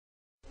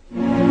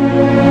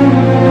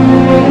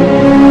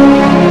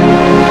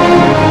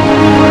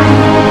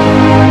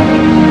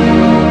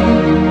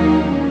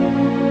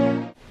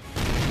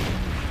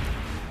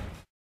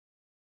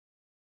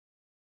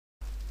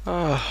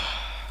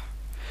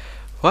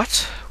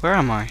What? Where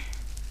am I?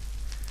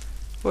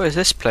 What is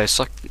this place?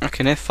 I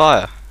can hear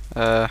fire.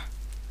 What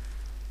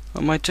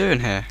am I doing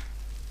here?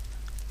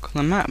 Look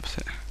on the map.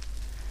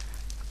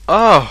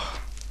 Oh!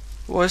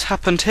 What has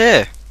happened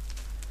here?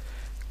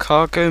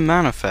 Cargo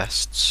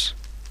manifests.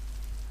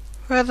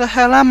 Where the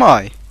hell am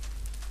I?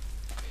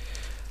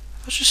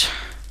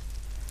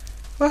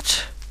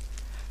 What?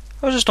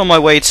 I was just on my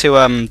way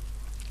to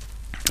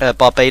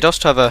Barbados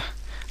to have a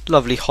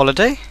lovely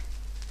holiday.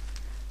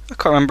 I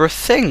can't remember a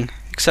thing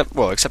except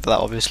for that,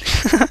 obviously.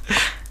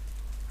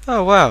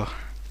 Oh wow.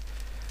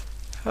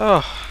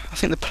 Oh, I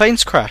think the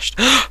plane's crashed.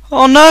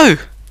 Oh no!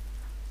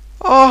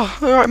 Oh,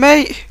 alright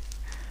mate.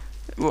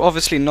 Well,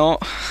 obviously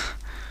not.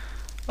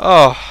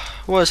 Oh,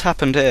 what has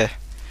happened here?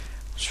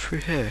 What's through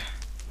here?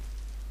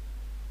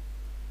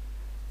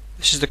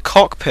 This is the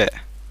cockpit.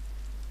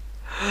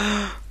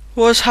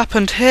 What has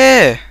happened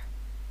here?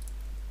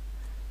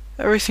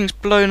 Everything's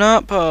blown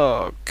up.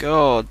 Oh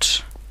god.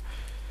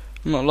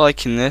 I'm not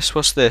liking this.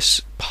 What's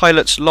this?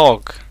 Pilot's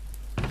log.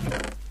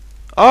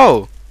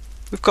 Oh,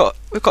 we've got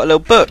a little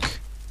book.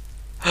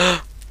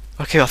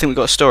 Okay, I think we've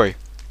got a story.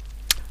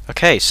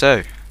 Okay,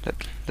 so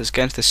let's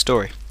get into this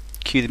story.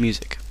 Cue the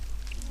music.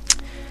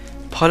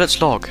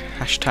 Pilot's log.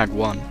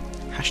 #1.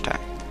 Hashtag.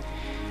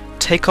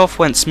 Takeoff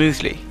went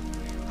smoothly.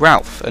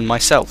 Ralph and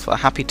myself are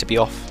happy to be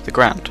off of the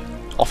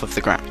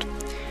ground.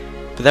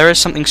 But there is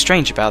something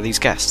strange about these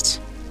guests.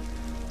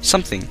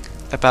 Something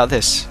about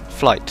this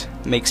flight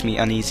makes me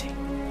uneasy.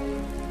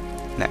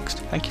 Next.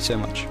 Thank you so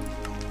much.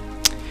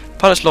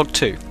 Pilot's log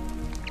 2.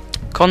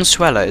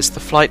 Consuela is the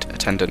flight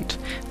attendant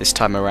this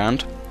time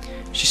around.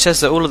 She says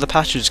that all of the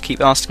passengers keep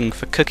asking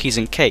for cookies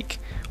and cake,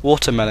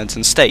 watermelons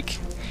and steak.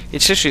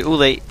 It's literally all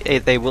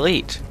they will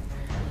eat.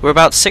 We're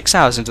about 6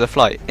 hours into the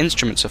flight.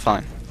 Instruments are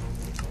fine.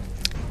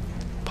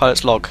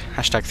 Pilot's log.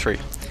 #3.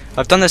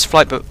 I've done this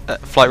flight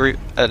route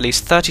at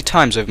least 30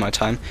 times over my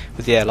time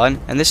with the airline,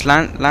 and this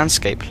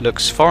landscape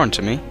looks foreign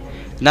to me.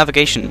 The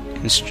navigation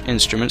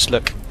instruments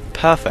look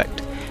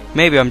perfect.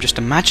 Maybe I'm just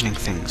imagining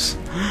things.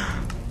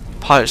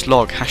 Pilot's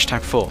log.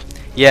 #4.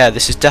 Yeah,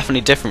 this is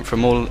definitely different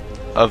from all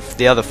of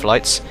the other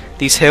flights.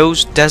 These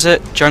hills,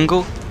 desert,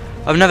 jungle.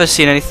 I've never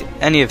seen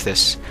any of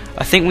this.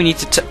 I think we need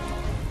to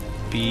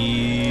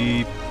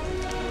beep.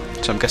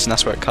 So I'm guessing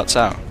that's where it cuts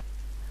out.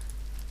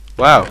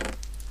 Wow.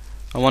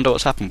 I wonder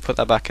what's happened. Put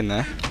that back in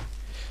there.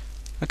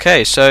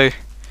 Okay, so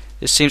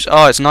it seems...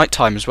 Oh, it's night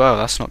time as well.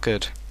 That's not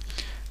good.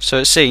 So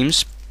it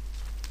seems...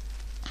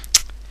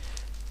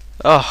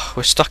 Oh,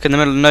 we're stuck in the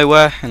middle of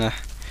nowhere in a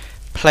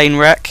plane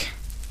wreck.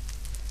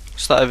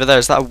 What's that over there?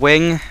 Is that a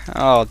wing?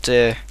 Oh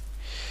dear.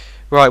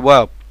 Right,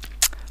 well,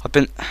 I've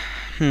been...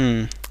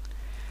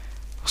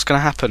 What's going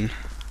to happen?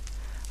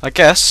 I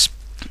guess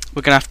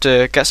we're going to have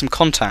to get some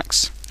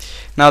contacts.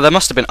 Now, there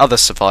must have been other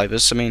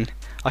survivors. I mean,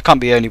 I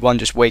can't be the only one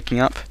just waking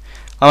up.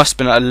 I must have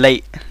been a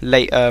late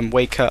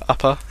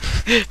waker-upper,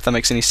 if that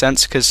makes any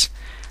sense, because,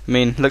 I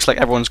mean, looks like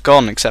everyone's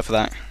gone except for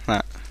that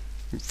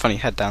funny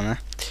head down there.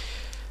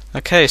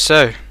 Okay,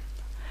 so,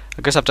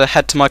 I guess I have to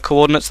head to my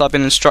coordinates that I've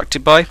been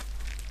instructed by,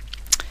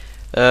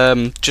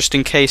 just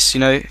in case,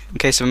 in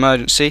case of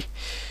emergency.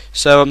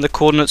 So, the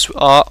coordinates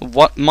are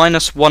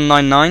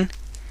 -199,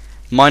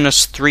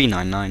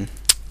 -399,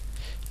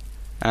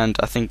 and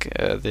I think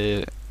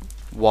the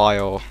Y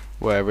or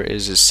wherever it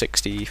is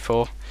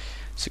 64.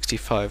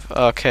 65.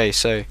 Okay,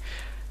 so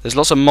there's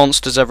lots of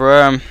monsters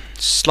everywhere. I'm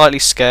slightly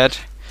scared.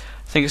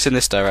 I think it's in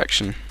this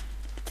direction.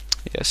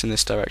 Yes, in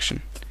this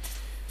direction.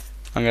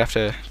 I'm gonna have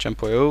to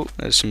jump away. Oh,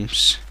 there's some...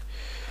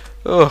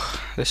 Oh,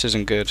 this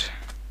isn't good.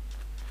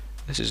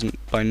 This isn't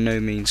by no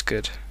means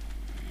good.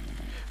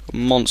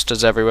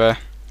 Monsters everywhere.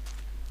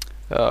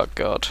 Oh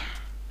god.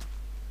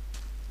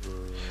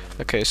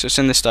 Okay, so it's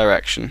in this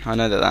direction. I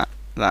know that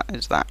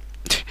is that.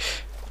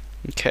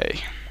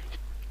 Okay.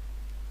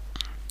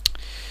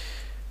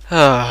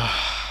 Well,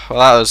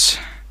 that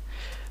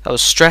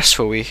was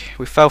stressful. We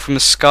fell from the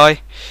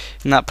sky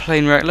in that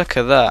plane wreck. Look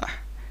at that.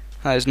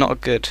 That is not a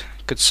good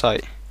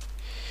sight.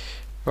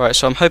 Right,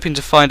 so I'm hoping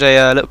to find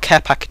a little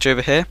care package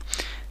over here.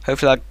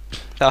 Hopefully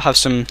that'll have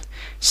some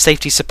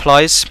safety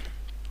supplies.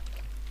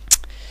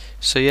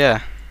 So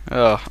yeah.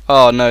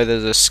 Oh no,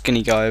 there's a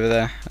skinny guy over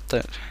there.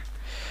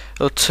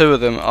 Oh, two of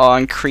them. Oh,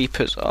 and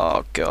creepers.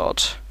 Oh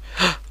god.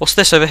 What's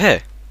this over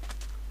here?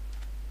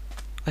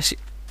 I see.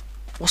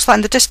 What's that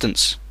in the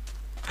distance?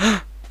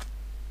 I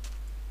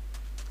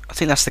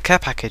think that's the care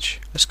package.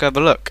 Let's go have a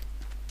look.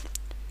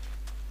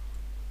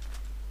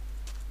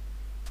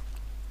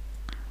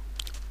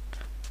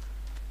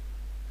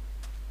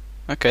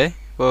 Okay,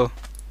 well.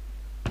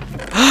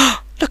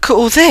 Look at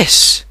all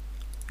this!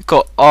 We've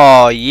got...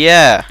 Oh,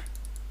 yeah!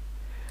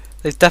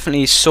 They've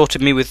definitely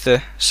sorted me with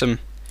some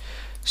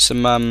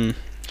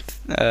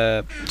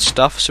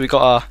stuff. So we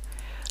got our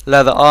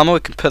leather armor. We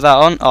can put that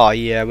on. Oh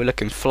yeah, we're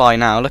looking fly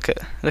now. Look at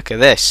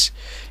this.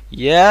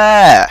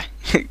 Yeah.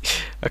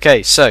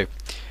 Okay, so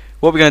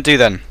what we're gonna do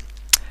then?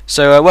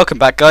 So welcome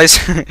back, guys.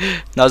 That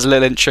was a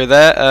little intro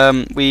there.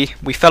 We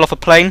fell off a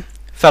plane.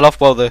 Fell off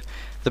while the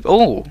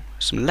oh,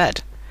 some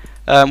lead.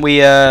 We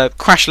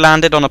crash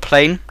landed on a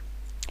plane.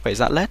 Wait, is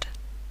that lead?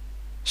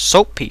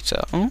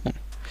 Saltpeter. Oh.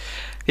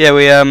 Yeah,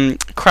 we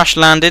crash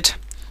landed.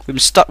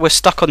 We're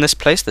stuck on this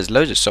place. There's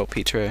loads of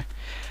saltpeter here.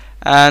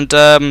 And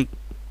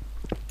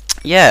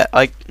yeah,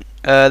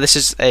 this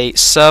is a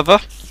server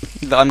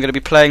that I'm going to be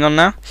playing on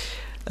now.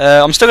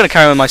 I'm still going to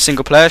carry on with my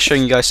single player,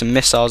 showing you guys some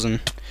missiles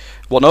and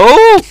whatnot.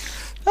 Oh!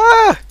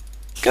 Ah!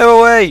 Go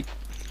away!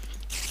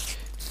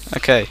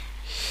 Okay.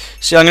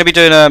 So I'm going to be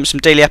doing some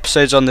daily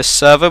episodes on this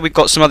server. We've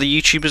got some other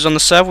YouTubers on the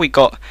server. We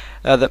got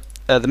the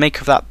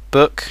maker of that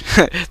book,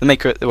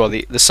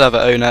 the server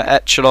owner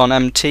Echelon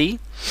MT.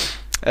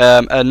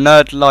 A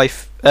Nerd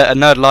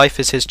Life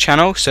is his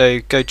channel, so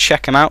go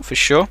check him out for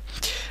sure.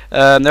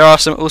 There are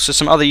also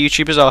some other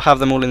YouTubers. I'll have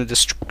them all in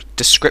the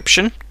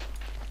description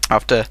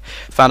after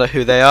found out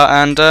who they are.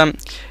 And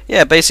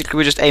yeah, basically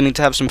we're just aiming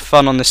to have some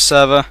fun on this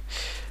server.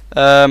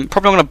 Probably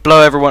not going to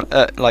blow everyone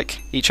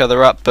like each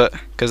other up, but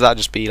because that'd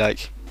just be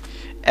like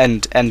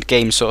end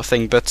game sort of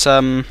thing. But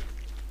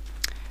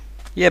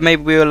yeah,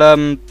 maybe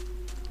we'll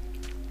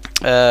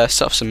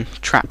set up some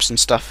traps and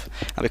stuff.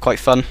 That'd be quite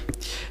fun.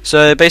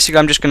 So basically,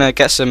 I'm just gonna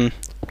get some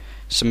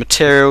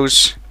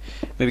materials,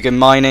 maybe go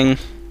mining,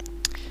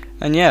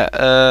 and yeah,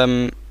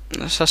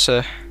 that's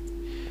a.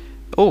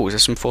 Oh,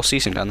 there's some four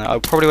cesium down there. I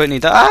probably won't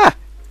need that. Ah,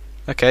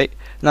 okay.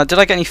 Now, did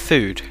I get any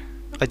food?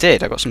 I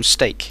did. I got some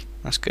steak.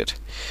 That's good.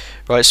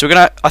 Right, so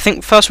I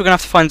think first we're gonna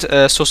have to find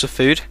a source of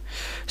food.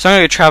 So I'm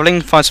gonna go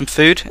travelling, find some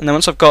food, and then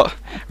once I've got a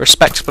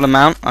respectable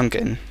amount, I'm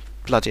getting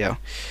bloody hell.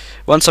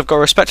 Once I've got a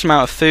respectable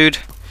amount of food,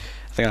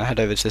 I think I'll head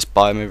over to this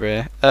biome over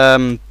here.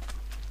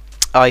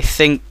 I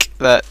think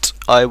that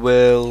I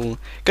will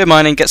go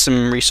mining, get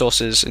some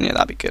resources, and yeah,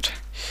 that'd be good.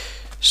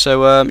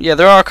 So yeah,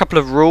 there are a couple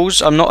of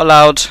rules. I'm not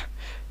allowed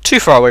too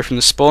far away from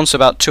the spawn, so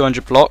about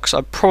 200 blocks.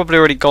 I've probably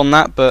already gone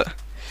that, but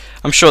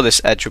I'm sure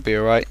this edge will be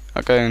alright.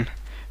 I'll go and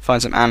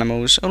find some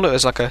animals. Oh look,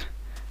 there's like a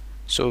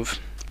sort of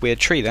weird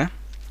tree there.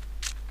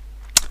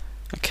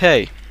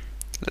 Okay,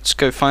 let's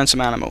go find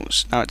some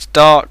animals. Now it's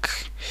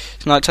dark,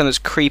 it's night time, there's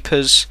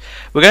creepers.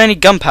 We're going to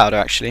need gunpowder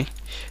actually,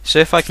 so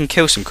if I can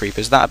kill some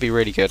creepers, that'd be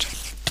really good.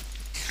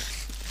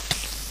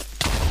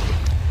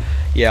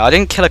 Yeah, I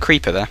didn't kill a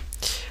creeper there.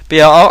 But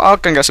yeah, I'll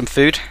go and get some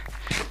food,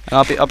 and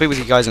I'll be with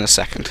you guys in a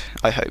second,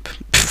 I hope.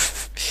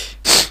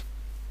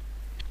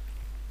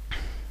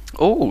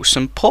 Oh,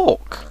 some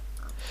pork.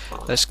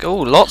 Let's go.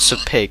 Ooh, lots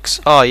of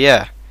pigs. Oh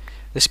yeah,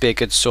 this would be a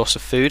good source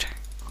of food.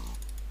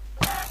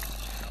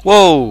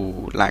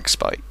 Whoa, lag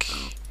spike.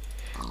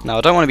 Now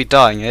I don't want to be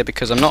dying here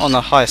because I'm not on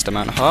the highest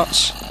amount of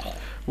hearts.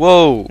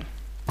 Whoa.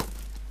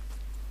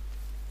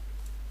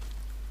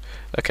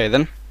 Okay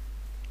then.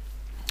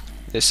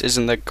 This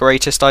isn't the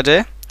greatest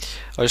idea.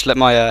 I'll just let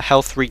my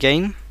health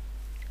regain.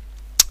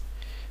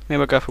 Maybe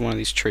I'll go up in one of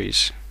these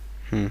trees.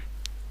 Oh,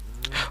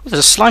 there's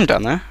a slime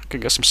down there. I can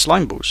get some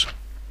slime balls.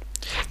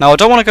 Now I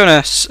don't want to go in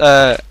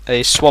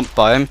a swamp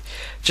biome,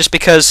 just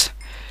because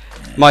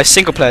my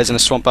single player is in a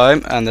swamp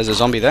biome and there's a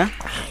zombie there.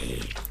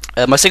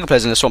 My single player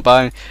is in a swamp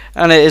biome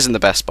and it isn't the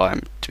best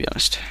biome, to be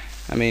honest.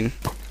 I mean,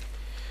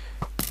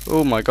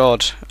 oh my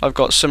god, I've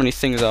got so many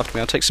things after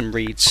me. I'll take some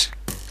reeds.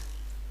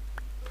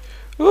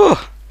 Ooh,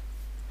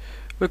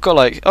 we've got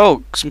like,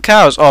 oh, some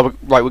cows. Oh,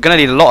 right, we're going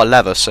to need a lot of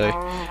leather, so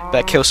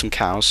better kill some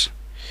cows.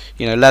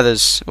 You know,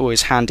 leather's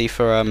always handy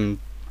for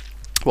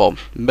well,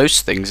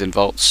 most things in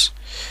Voltz.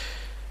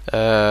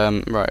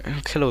 Right,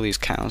 I'll kill all these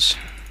cows.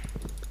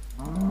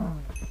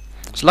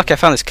 It's lucky I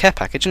found this care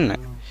package, isn't it?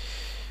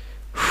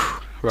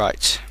 Whew,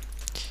 right.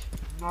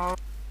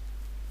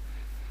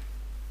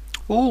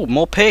 Ooh,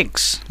 more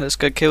pigs. Let's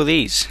go kill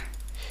these.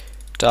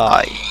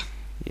 Die.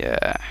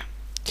 Yeah.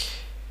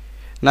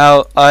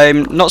 Now,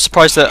 I'm not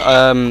surprised that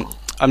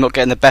I'm not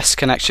getting the best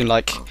connection,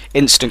 like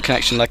instant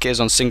connection like it is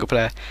on single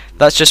player.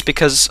 That's just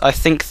because I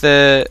think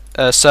the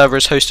server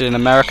is hosted in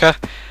America.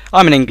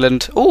 I'm in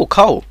England. Ooh,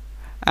 coal.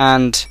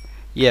 And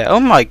yeah, oh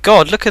my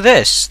god, look at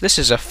this. This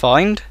is a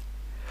find.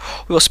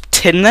 We got some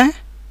tin there.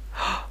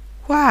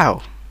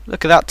 Wow,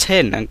 look at that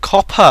tin and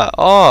copper.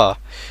 Oh,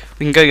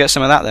 we can go get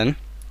some of that then.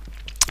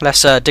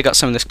 Let's dig up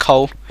some of this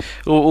coal.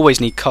 We'll always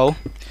need coal.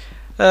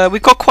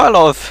 We've got quite a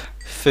lot of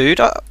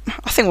food. I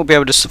think we'll be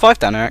able to survive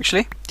down there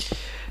actually.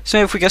 So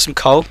maybe if we get some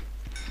coal.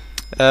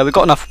 We've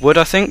got enough wood,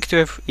 I think. Do we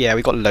have? Yeah,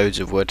 we've got loads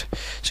of wood.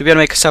 So we'll be able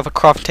to make ourselves a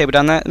crafting table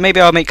down there. Maybe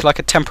I'll make like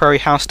a temporary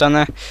house down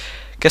there.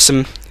 Get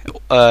some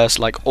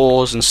like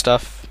ores and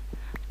stuff.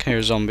 Can hear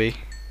a zombie.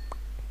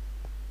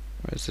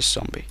 Where's this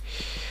zombie?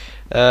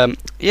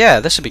 Yeah,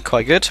 this would be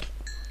quite good.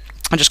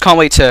 I just can't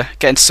wait to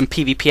get into some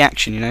PvP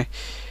action, you know.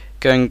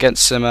 Going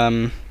against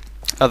some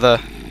other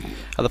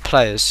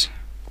players.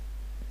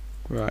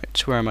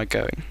 Right, where am I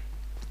going?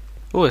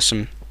 Oh, there's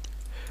some.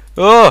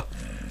 Oh!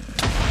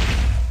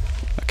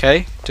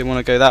 Okay, didn't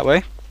want to go that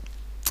way.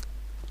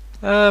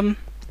 So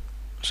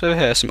over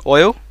here, some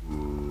oil.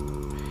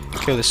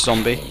 Kill this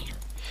zombie.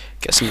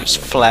 Get some of its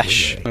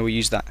flesh. Maybe we'll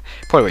use that.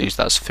 Probably won't use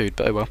that as food,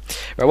 but oh well.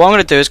 Right, what I'm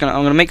going to do is I'm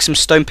going to make some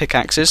stone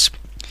pickaxes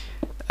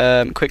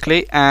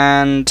quickly,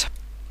 and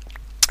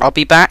I'll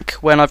be back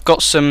when I've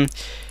got some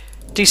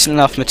decent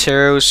enough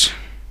materials,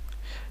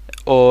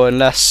 or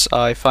unless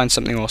I find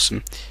something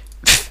awesome.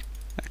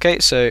 Okay,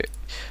 so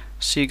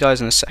see you guys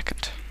in a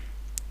second.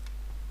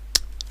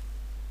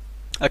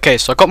 Okay,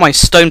 so I got my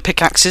stone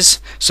pickaxes,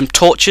 some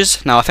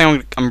torches. Now I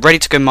think I'm ready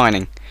to go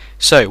mining.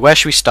 So where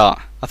should we start?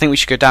 I think we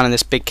should go down in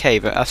this big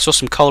cave. I saw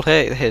some coal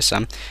here. Here's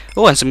some.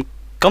 Oh, and some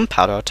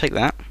gunpowder. I'll take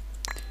that.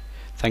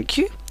 Thank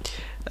you.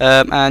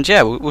 And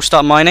yeah, we'll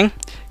start mining.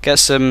 Get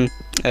some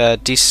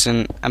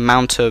decent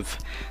amount of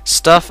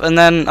stuff, and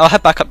then I'll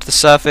head back up to the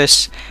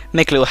surface,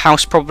 make a little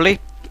house probably,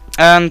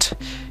 and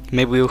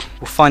maybe we'll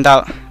find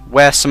out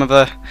where some of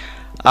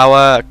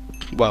our,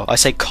 well, I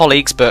say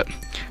colleagues, but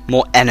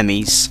more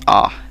enemies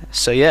are.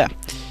 So yeah,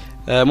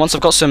 once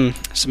I've got some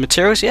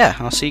materials, yeah,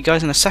 I'll see you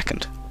guys in a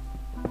second.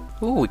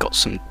 Oh, we got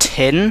some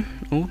tin.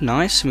 Oh,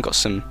 nice. And we got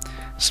some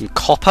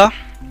copper.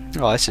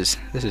 Oh, this is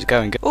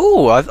going good.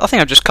 Oh, I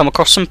think I've just come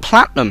across some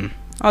platinum.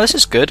 Oh, this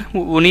is good.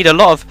 We'll need a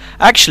lot of.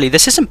 Actually,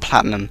 this isn't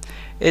platinum.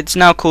 It's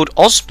now called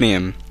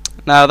osmium.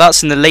 Now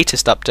that's in the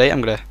latest update.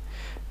 I'm gonna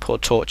put a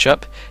torch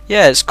up.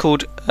 Yeah, it's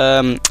called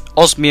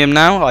osmium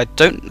now. I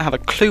don't have a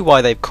clue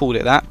why they've called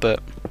it that,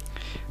 but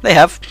they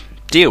have.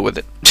 Deal with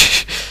it.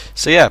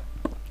 So yeah.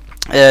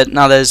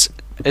 Now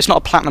it's not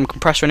a platinum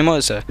compressor anymore.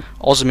 It's a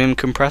osmium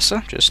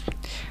compressor. Just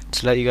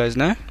to let you guys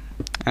know.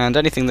 And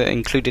anything that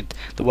included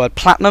the word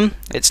platinum,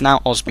 it's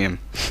now osmium.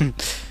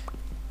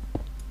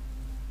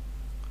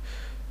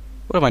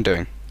 What am I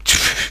doing?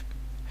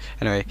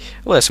 Anyway,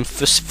 oh, there's some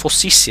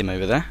forcesium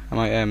over there. I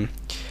might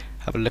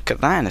have a look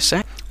at that in a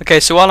sec. Okay,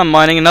 so while I'm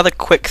mining, another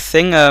quick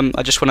thing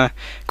I just want to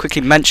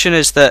quickly mention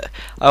is that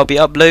I'll be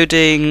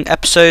uploading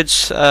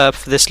episodes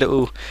for this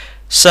little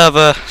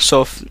server,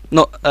 sort of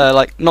not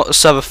a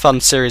server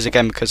fun series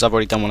again, because I've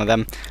already done one of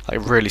them, like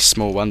a really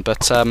small one.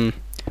 But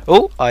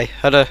oh, I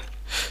heard a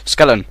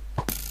skeleton.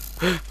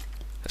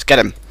 Let's get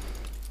him.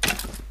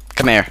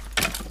 Come here.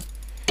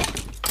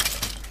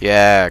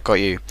 Yeah, got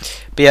you.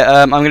 But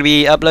yeah, I'm going to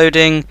be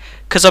uploading,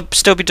 because I'll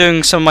still be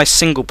doing some of my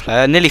single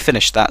player. Nearly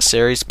finished that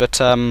series, but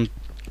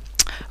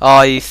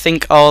I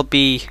think I'll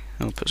be.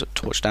 Oh, put a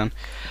torch down.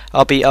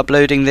 I'll be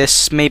uploading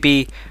this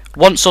maybe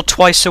once or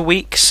twice a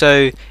week.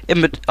 So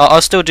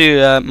I'll still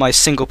do my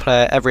single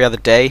player every other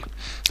day,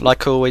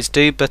 like I always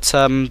do. But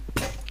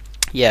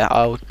yeah,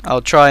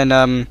 I'll try and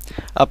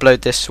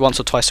upload this once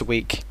or twice a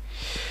week,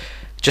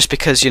 just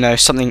because, you know,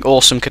 something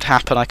awesome could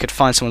happen. I could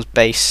find someone's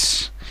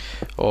base,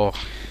 or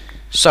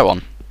so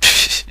on.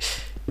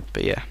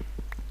 But yeah.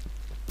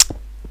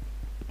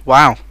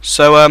 Wow.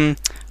 So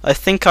I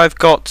think I've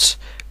got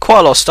quite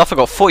a lot of stuff. I've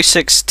got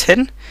 46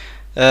 tin,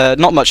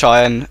 not much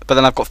iron, but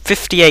then I've got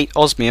 58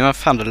 osmium. I've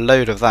found a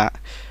load of that.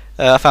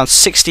 I found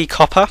 60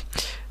 copper,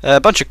 a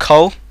bunch of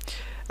coal,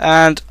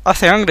 and I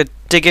think I'm going to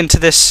dig into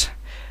this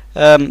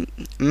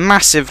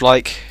massive,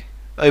 like,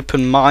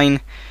 open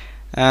mine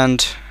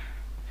and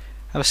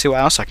have a see what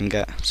else I can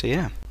get. So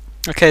yeah.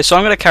 Okay, so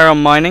I'm going to carry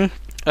on mining.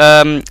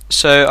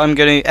 So I'm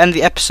going to end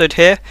the episode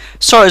here.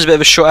 Sorry it was a bit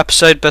of a short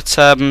episode, but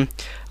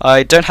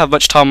I don't have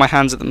much time on my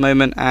hands at the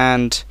moment,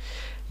 and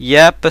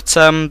yeah, but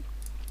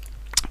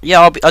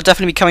yeah, I'll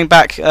definitely be coming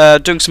back,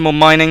 doing some more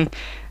mining,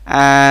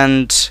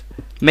 and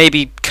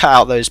maybe cut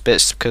out those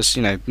bits, because,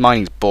 you know,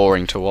 mining's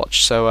boring to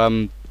watch.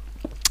 So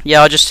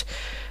yeah, I'll just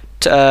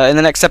in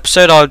the next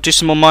episode I'll do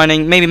some more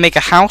mining, maybe make a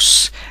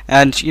house,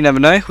 and you never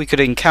know, we could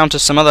encounter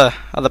some other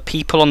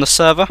people on the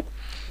server.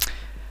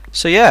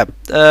 So yeah,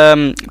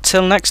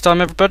 till next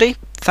time everybody,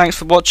 thanks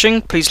for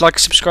watching. Please like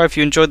and subscribe if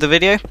you enjoyed the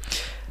video.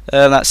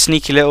 That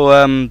sneaky little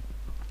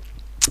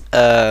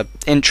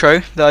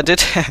intro that I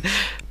did.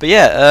 But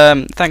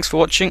yeah, thanks for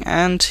watching,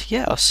 and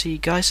yeah, I'll see you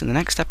guys in the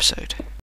next episode.